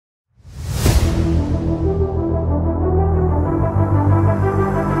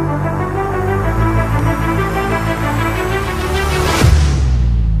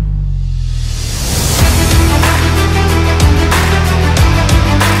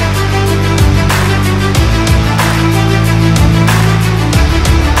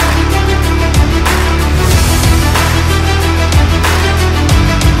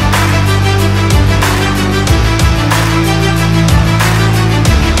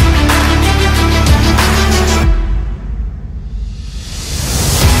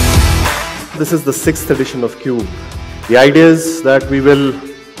this is the 6th edition of CUBE. The idea is that we will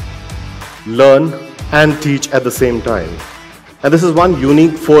learn and teach at the same time. And this is one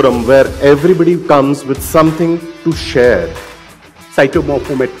unique forum where everybody comes with something to share.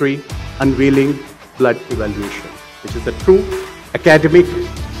 Cytomorphometry, unveiling blood evaluation, which is a true academic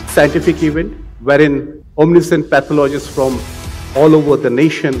scientific event wherein omniscient pathologists from all over the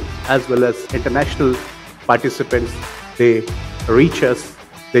nation as well as international participants, they reach us,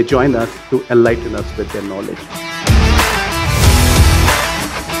 they join us to enlighten us with their knowledge.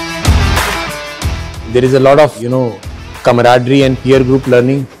 There is a lot of, camaraderie and peer group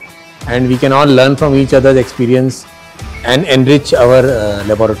learning, and we can all learn from each other's experience and enrich our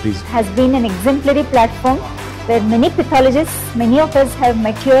laboratories. It has been an exemplary platform where many pathologists, many of us have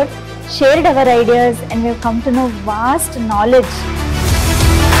met here, shared our ideas, and we have come to know vast knowledge.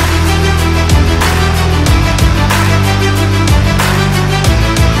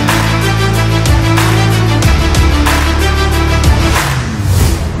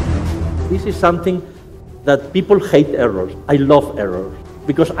 This is something that people hate errors. I love errors.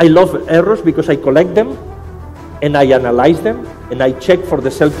 Because I love errors because I collect them and I analyze them and I check for the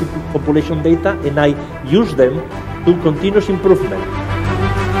cell population data and I use them to continuous improvement.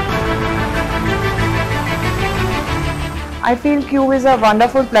 I feel CUBE is a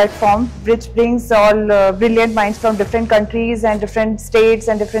wonderful platform which brings all brilliant minds from different countries and different states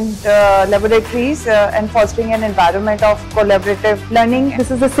and different laboratories and fostering an environment of collaborative learning. This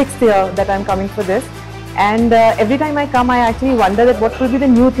is the 6th year that I'm coming for this, and every time I come I actually wonder that what will be the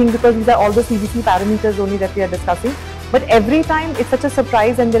new thing, because these are all the CBC parameters only that we are discussing. But every time it's such a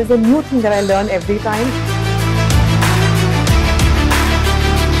surprise and there is a new thing that I learn every time.